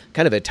being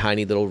kind of a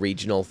tiny little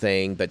regional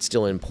thing, but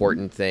still an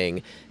important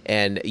thing.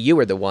 And you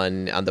were the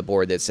one on the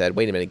board that said,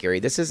 wait a minute, Gary,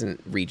 this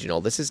isn't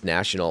regional, this is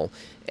national,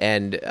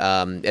 and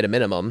at a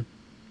minimum.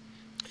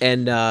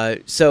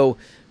 And so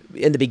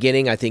in the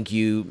beginning, I think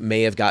you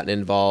may have gotten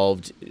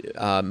involved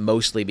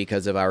mostly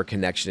because of our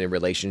connection and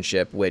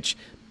relationship, which,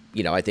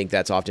 I think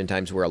that's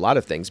oftentimes where a lot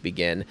of things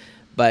begin.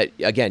 But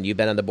again, you've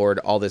been on the board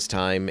all this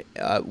time.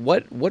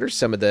 What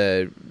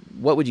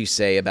would you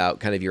say about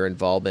kind of your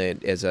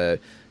involvement as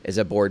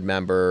a board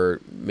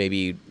member,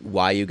 maybe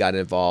why you got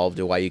involved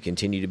or why you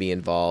continue to be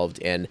involved,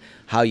 and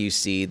how you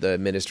see the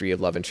ministry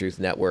of Love and Truth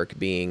Network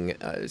being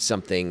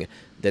something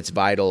that's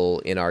vital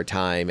in our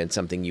time and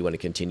something you want to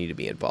continue to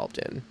be involved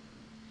in?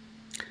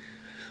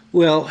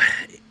 Well,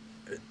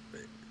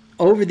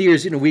 over the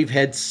years, we've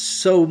had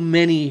so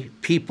many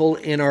people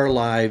in our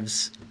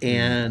lives,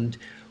 and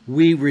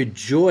we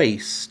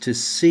rejoice to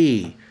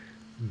see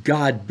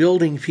God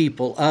building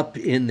people up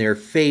in their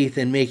faith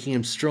and making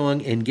them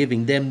strong and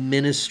giving them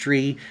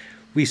ministry.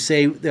 We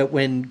say that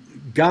when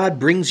God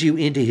brings you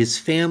into his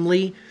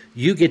family,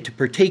 you get to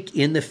partake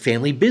in the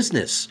family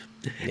business.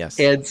 Yes.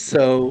 And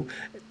so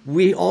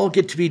we all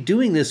get to be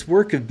doing this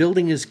work of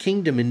building his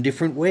kingdom in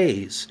different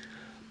ways.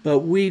 But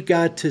we've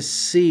got to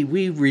see,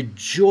 we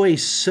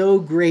rejoice so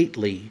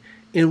greatly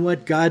in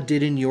what God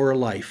did in your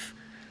life.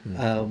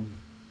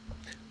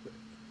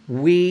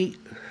 We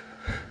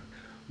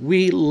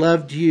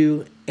loved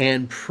you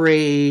and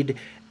prayed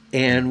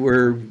and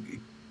were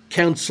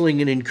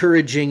counseling and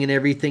encouraging and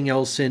everything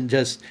else. And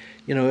just,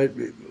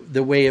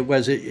 the way it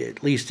was,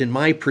 at least in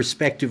my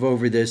perspective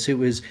over this, it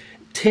was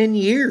 10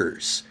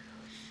 years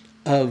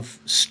of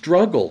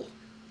struggle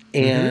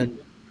and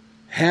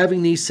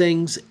having these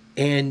things.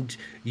 And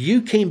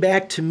you came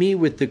back to me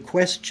with the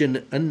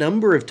question a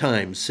number of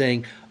times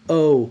saying,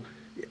 oh,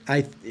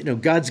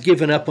 God's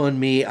given up on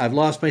me. I've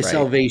lost my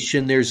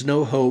salvation. There's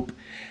no hope.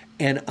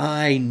 And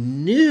I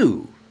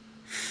knew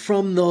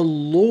from the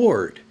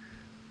Lord,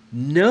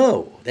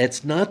 no,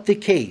 that's not the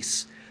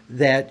case.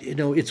 That,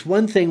 it's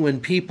one thing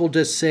when people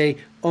just say,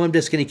 oh, I'm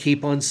just going to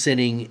keep on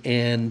sinning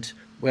and,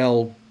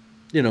 well,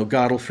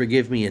 God will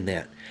forgive me in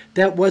that.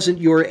 That wasn't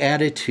your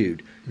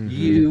attitude.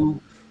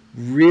 You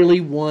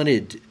really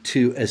wanted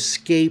to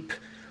escape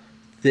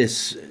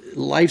this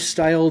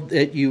lifestyle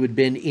that you had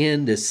been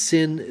in, the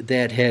sin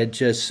that had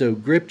just so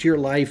gripped your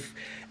life.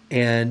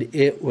 And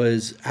it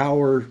was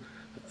our,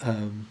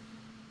 I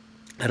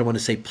don't want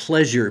to say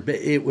pleasure, but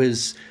it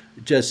was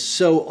just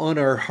so on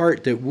our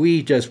heart that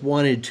we just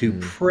wanted to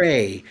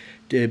pray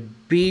to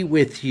be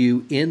with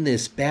you in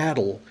this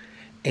battle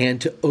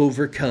and to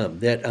overcome.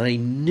 That I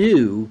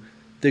knew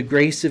the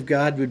grace of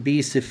God would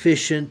be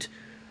sufficient,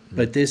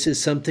 but this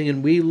is something,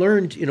 and we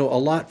learned, a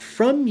lot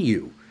from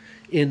you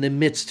in the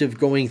midst of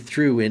going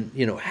through,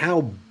 and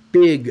how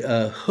big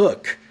a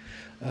hook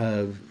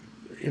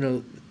you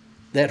know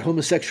that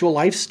homosexual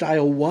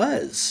lifestyle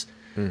was,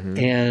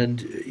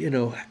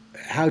 and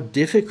how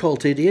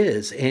difficult it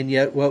is. And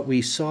yet what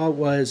we saw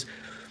was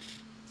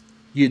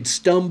you'd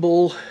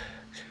stumble,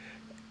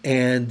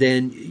 and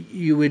then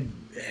you would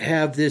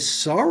have this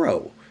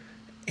sorrow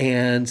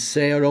and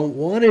say, I don't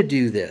want to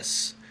do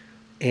this.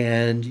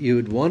 And you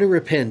would want to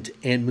repent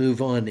and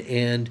move on.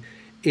 And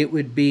it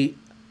would be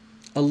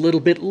a little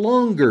bit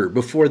longer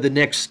before the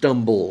next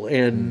stumble,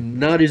 and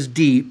not as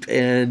deep,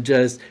 and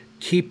just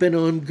keeping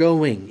on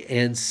going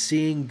and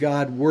seeing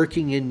God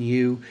working in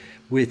you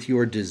with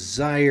your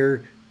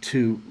desire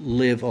to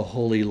live a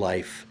holy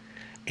life.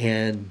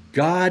 And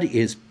God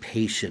is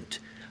patient.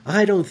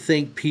 I don't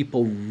think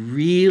people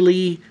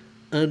really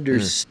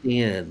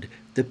understand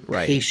the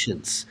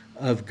patience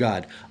of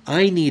God.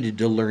 I needed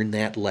to learn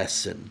that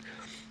lesson,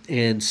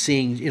 and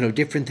seeing,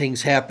 different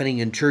things happening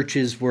in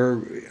churches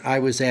where I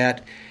was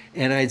at,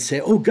 and I'd say,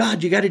 oh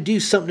God, you got to do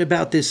something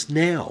about this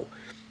now.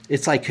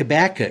 It's like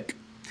Habakkuk.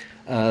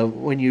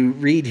 When you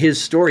read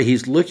his story,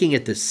 he's looking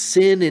at the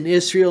sin in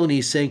Israel, and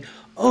he's saying,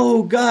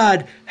 oh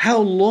God, how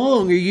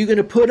long are you going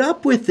to put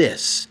up with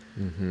this?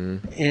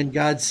 And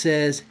God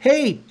says,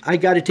 hey, I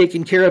got it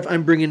taken care of.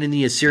 I'm bringing in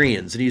the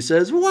Assyrians. And he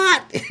says,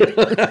 what?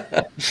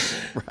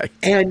 Right.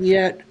 And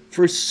yet,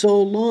 for so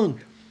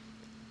long,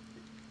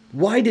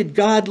 why did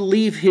God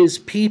leave his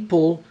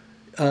people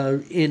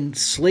in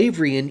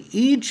slavery in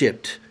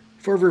Egypt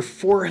for over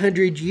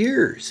 400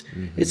 years?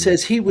 It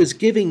says he was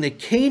giving the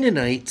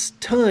Canaanites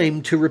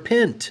time to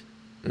repent.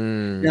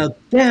 Now,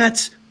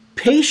 that's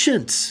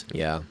patience.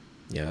 Yeah.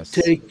 Yes.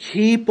 To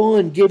keep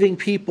on giving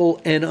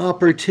people an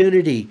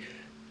opportunity.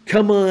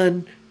 Come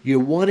on, you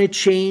want to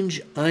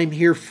change? I'm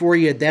here for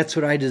you. That's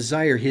what I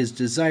desire. His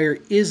desire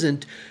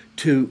isn't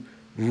to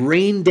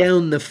rain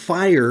down the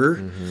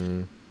fire.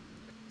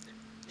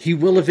 He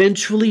will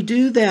eventually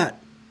do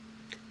that.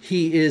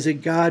 He is a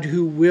God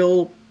who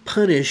will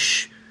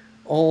punish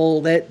all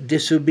that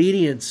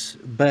disobedience,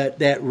 but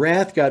that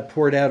wrath got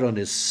poured out on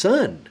his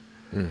son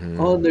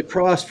on the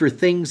cross for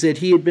things that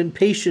he had been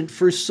patient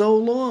for so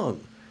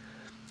long.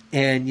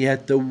 And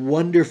yet the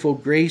wonderful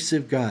grace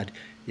of God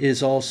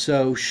is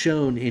also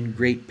shown in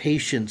great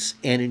patience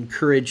and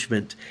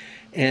encouragement.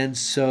 And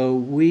so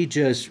we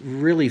just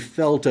really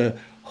felt a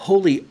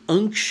holy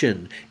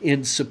unction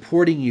in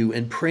supporting you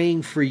and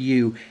praying for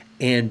you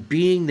and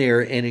being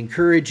there and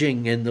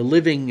encouraging, and the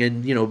living,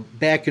 and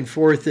back and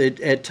forth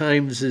at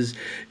times as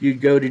you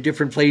go to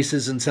different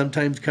places, and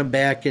sometimes come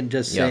back and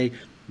just say,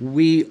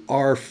 we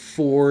are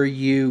for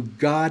you,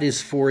 God is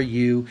for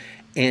you,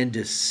 and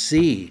to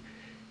see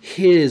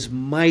his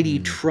mighty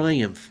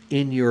triumph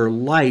in your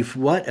life.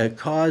 What a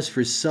cause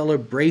for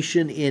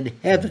celebration in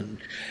heaven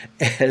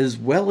as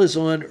well as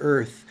on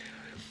earth.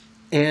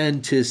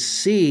 And to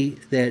see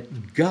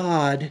that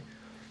God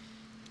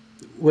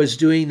was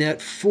doing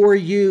that for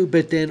you,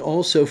 but then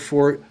also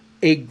for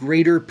a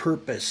greater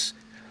purpose.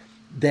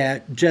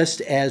 That just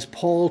as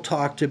Paul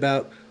talked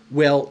about,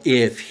 well,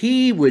 if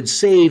he would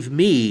save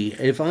me,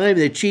 if I'm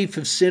the chief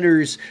of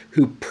sinners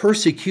who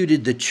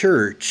persecuted the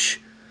church,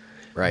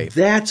 right,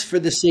 that's for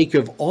the sake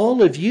of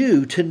all of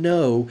you to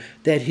know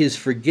that his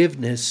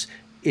forgiveness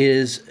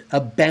is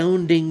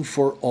abounding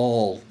for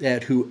all,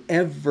 that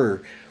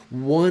whoever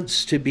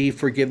wants to be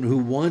forgiven, who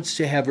wants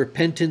to have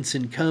repentance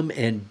and come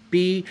and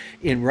be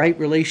in right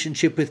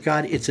relationship with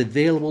God, it's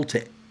available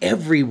to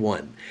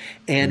everyone.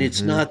 And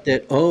it's not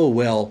that, oh,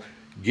 well,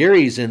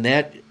 Gary's in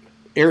that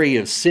area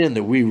of sin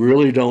that we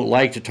really don't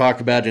like to talk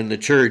about in the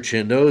church,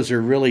 and those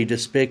are really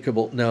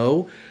despicable.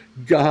 No,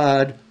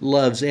 God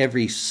loves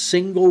every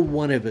single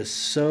one of us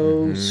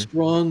so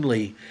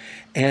strongly.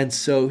 And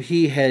so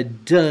he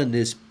had done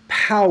this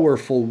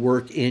powerful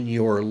work in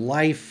your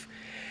life.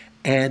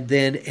 And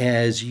then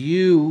as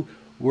you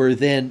were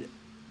then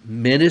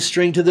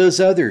ministering to those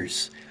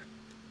others,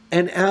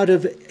 and out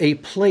of a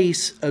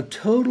place of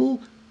total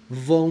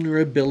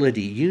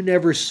vulnerability, you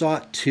never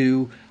sought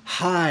to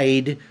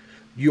hide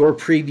your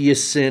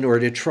previous sin or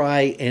to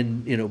try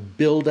and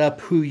build up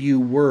who you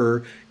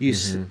were.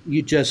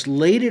 You just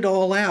laid it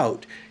all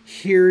out.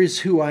 Here's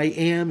who I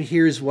am,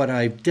 here's what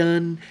I've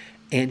done,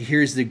 and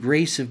here's the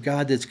grace of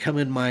God that's come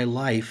in my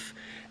life.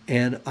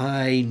 And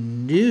I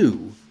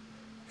knew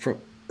from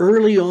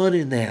early on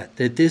in that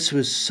this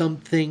was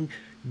something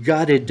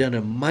God had done,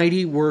 a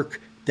mighty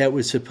work that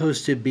was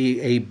supposed to be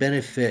a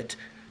benefit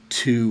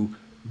to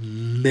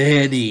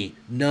many,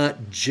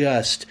 not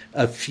just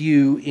a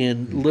few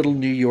in little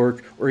New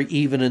York or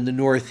even in the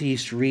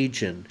Northeast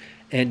region.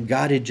 And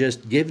God had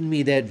just given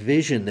me that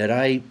vision that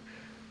I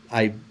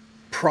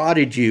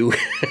prodded you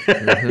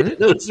in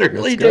those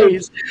early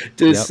days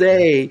to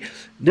say,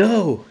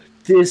 no,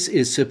 this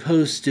is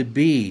supposed to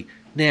be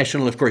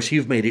national. Of course,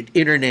 you've made it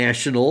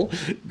international,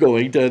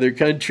 going to other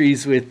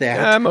countries with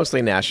that.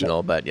 Mostly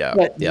national, but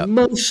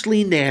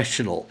mostly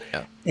national.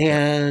 Yeah.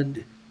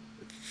 And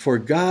for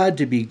God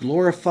to be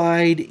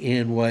glorified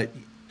in what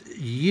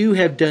you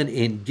have done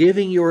in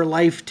giving your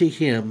life to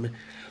him,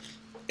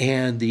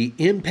 and the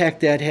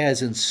impact that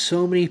has in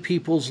so many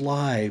people's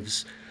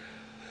lives.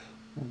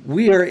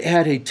 We are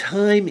at a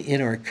time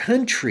in our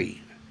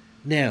country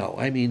now.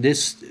 I mean,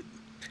 it's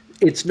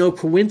no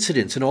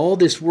coincidence, and all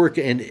this work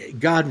and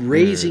God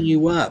raising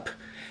you up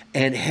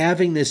and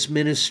having this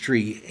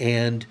ministry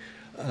and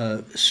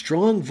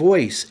strong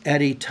voice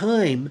at a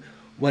time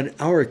when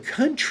our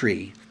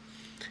country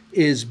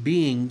is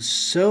being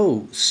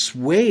so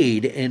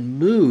swayed and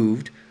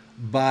moved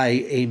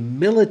by a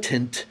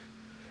militant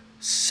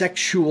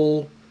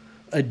sexual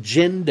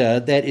agenda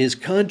that is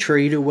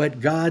contrary to what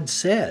God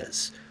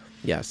says.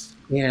 Yes.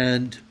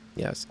 And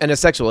yes. And a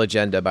sexual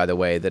agenda, by the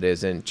way, that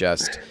isn't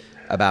just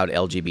about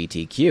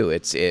LGBTQ.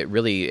 It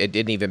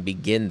didn't even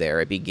begin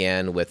there. It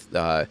began with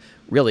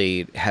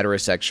really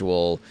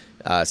heterosexual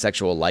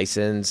sexual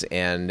license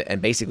and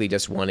basically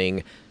just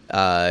wanting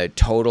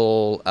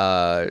total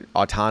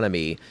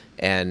autonomy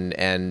and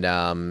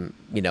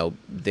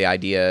the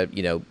idea,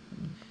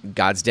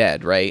 God's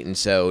dead, right? And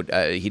so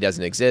he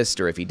doesn't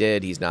exist, or if he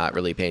did, he's not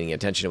really paying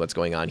attention to what's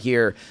going on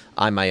here.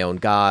 I'm my own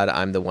God.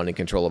 I'm the one in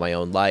control of my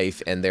own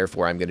life, and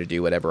therefore I'm going to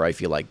do whatever I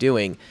feel like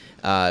doing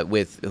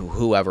with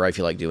whoever I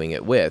feel like doing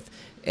it with.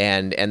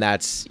 And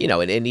that's,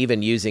 and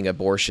even using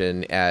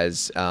abortion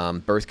as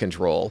birth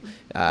control.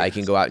 I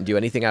can go out and do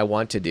anything I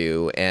want to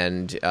do,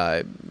 and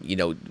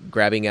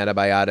grabbing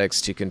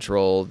antibiotics to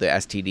control the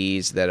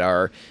STDs that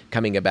are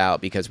coming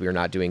about because we are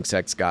not doing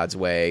sex God's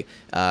way.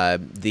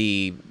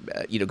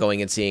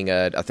 Going and seeing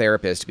a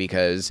therapist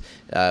because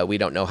we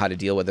don't know how to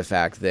deal with the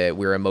fact that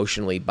we're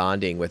emotionally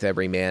bonding with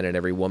every man and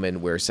every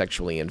woman we're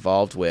sexually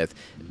involved with.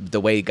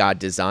 The way God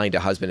designed a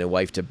husband and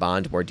wife to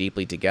bond more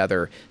deeply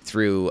together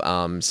through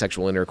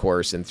sexual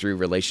intercourse and through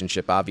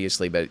relationship,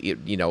 obviously, but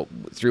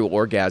through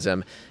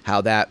orgasm,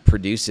 how that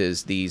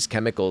produces these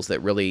chemicals that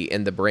really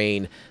in the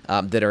brain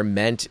that are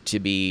meant to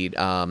be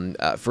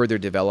further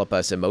develop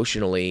us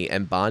emotionally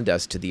and bond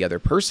us to the other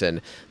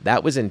person.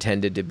 That was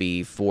intended to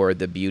be for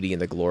the beauty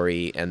and the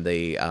glory and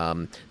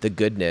the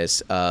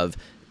goodness of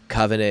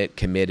covenant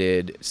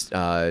committed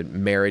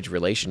marriage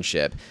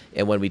relationship.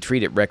 And when we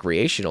treat it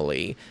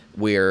recreationally,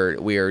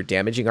 we're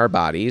damaging our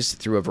bodies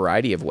through a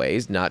variety of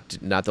ways, not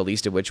the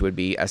least of which would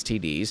be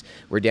STDs.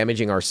 We're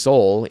damaging our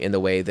soul in the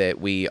way that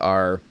we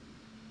are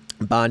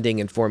bonding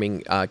and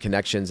forming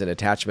connections and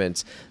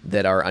attachments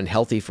that are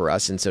unhealthy for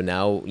us. And so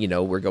now,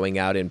 we're going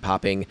out and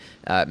popping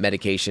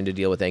medication to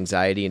deal with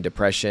anxiety and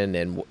depression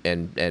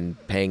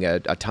and paying a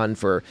ton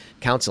for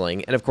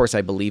counseling. And of course,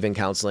 I believe in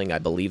counseling. I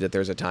believe that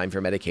there's a time for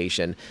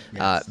medication.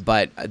 Yes.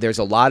 But there's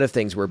a lot of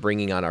things we're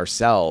bringing on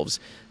ourselves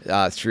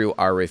through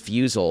our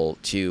refusal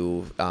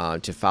to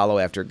follow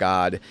after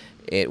God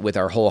with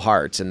our whole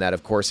hearts. And that,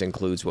 of course,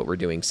 includes what we're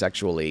doing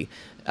sexually.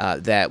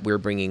 That we're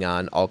bringing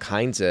on all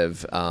kinds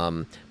of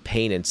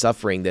pain and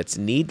suffering that's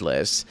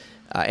needless,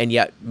 and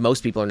yet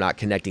most people are not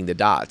connecting the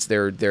dots.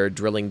 They're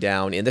drilling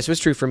down, and this was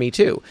true for me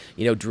too.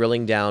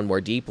 Drilling down more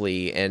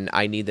deeply, and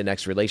I need the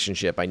next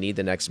relationship. I need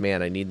the next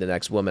man. I need the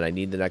next woman. I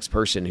need the next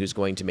person who's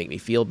going to make me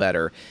feel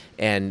better,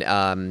 and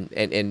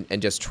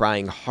just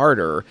trying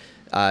harder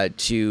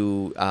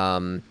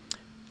to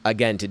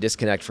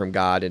disconnect from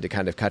God and to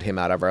kind of cut him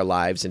out of our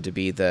lives and to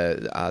be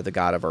the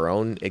God of our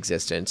own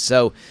existence.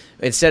 So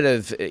instead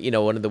of,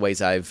 one of the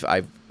ways I've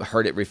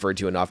heard it referred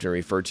to and often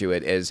refer to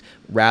it is,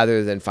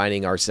 rather than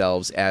finding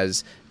ourselves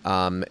as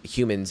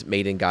humans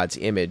made in God's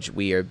image,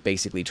 we are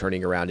basically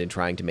turning around and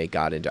trying to make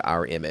God into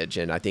our image.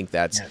 And I think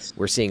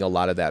we're seeing a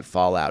lot of that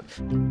fallout.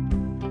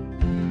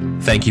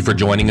 Thank you for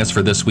joining us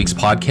for this week's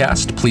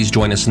podcast. Please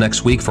join us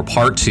next week for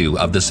part 2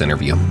 of this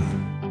interview.